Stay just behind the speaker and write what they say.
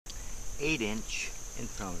8" in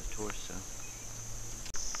front of the torso.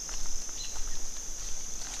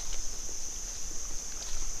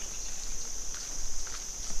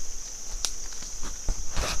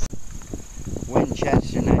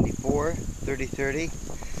 Winchester 94 30-30.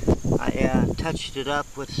 I touched it up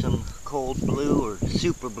with some cold blue, or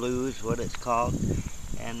super blue is what it's called,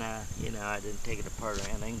 and you know, I didn't take it apart or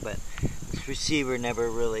anything, but this receiver never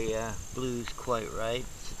really blues quite right.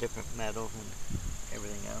 It's a different metal than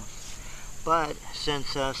everything else. But since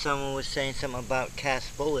someone was saying something about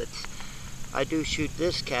cast bullets, I do shoot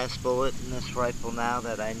this cast bullet in this rifle now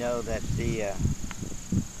that I know that the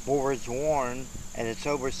bore is worn and it's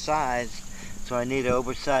oversized, so I need an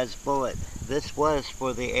oversized bullet. This was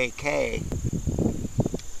for the AK,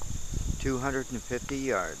 250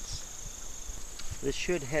 yards. This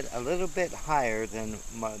should hit a little bit higher than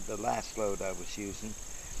the last load I was using.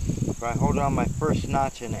 If I hold on my first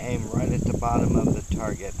notch and aim right at the bottom of the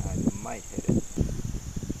target, I might hit it.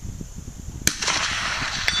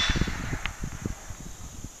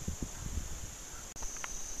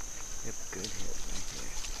 Yep, good hit right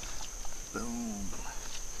here. Boom.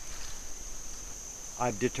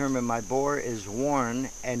 I've determined my bore is worn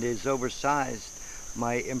and is oversized.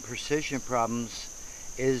 My imprecision problems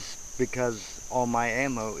is because all my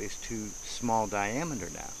ammo is too small diameter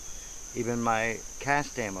now. Even my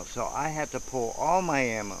cast ammo. So I have to pull all my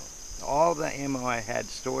ammo. All the ammo I had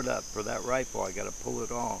stored up for that rifle, I got to pull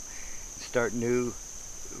it all. Start new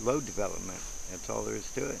load development. That's all there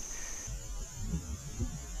is to it.